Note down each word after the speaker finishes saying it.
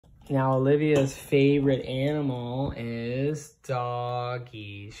Now, Olivia's favorite animal is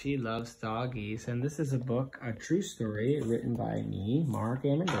doggies. She loves doggies. And this is a book, a true story, written by me, Mark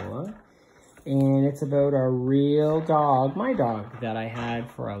Amendola. And it's about a real dog, my dog, that I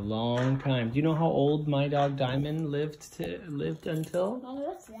had for a long time. Do you know how old my dog Diamond lived until? Mom,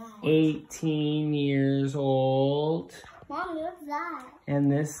 what's that? 18 years old. Mom, what's that?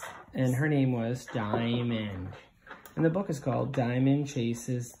 And her name was Diamond. And the book is called Diamond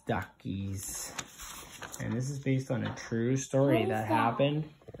Chases Duckies. And this is based on a true story that happened.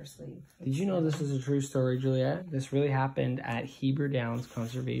 Did you know this is a true story, Juliet? This really happened at Heber Downs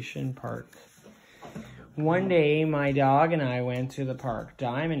Conservation Park. One day, my dog and I went to the park.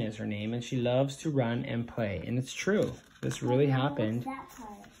 Diamond is her name, and she loves to run and play. And it's true. This really happened.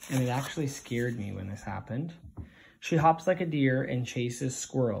 And it actually scared me when this happened. She hops like a deer and chases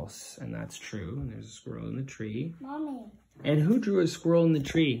squirrels. And that's true. And there's a squirrel in the tree. Mommy. And who drew a squirrel in the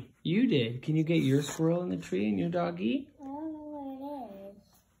tree? You did. Can you get your squirrel in the tree and your doggie? I don't know where it is.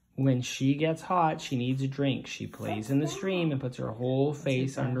 When she gets hot, she needs a drink. She plays in the stream and puts her whole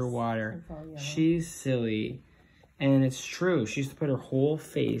face underwater. She's silly. And it's true. She used to put her whole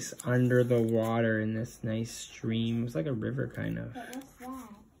face under the water in this nice stream. It's like a river, kind of. But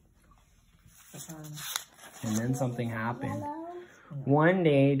what's that? And then something happened. One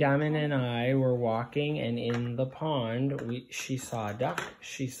day, Diamond and I were walking, and in the pond, she saw a duck.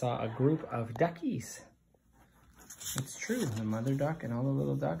 She saw a group of duckies. It's true, the mother duck and all the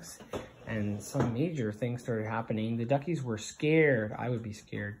little ducks. And some major things started happening. The duckies were scared. I would be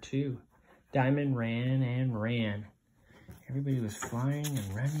scared too. Diamond ran and ran. Everybody was flying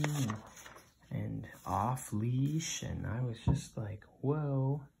and running and off leash. And I was just like,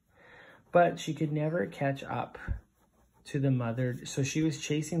 whoa. But she could never catch up to the mother. So she was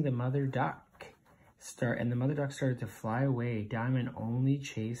chasing the mother duck. And the mother duck started to fly away. Diamond only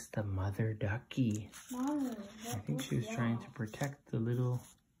chased the mother ducky. Mommy, I think she was trying to protect the little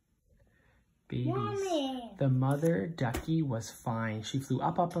babies. Mommy. The mother ducky was fine. She flew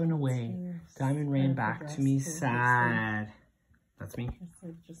up, up, and away. Diamond ran back to me sad. That's me.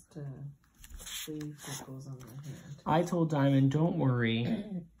 Just sleeve that goes on the hand. I told Diamond, don't worry,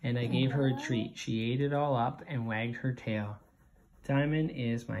 and I gave her a treat. She ate it all up and wagged her tail. Diamond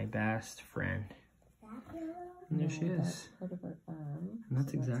is my best friend. And there she is. And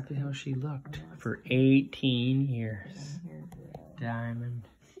that's exactly how she looked for 18 years. Diamond.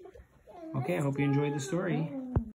 Okay, I hope you enjoyed the story.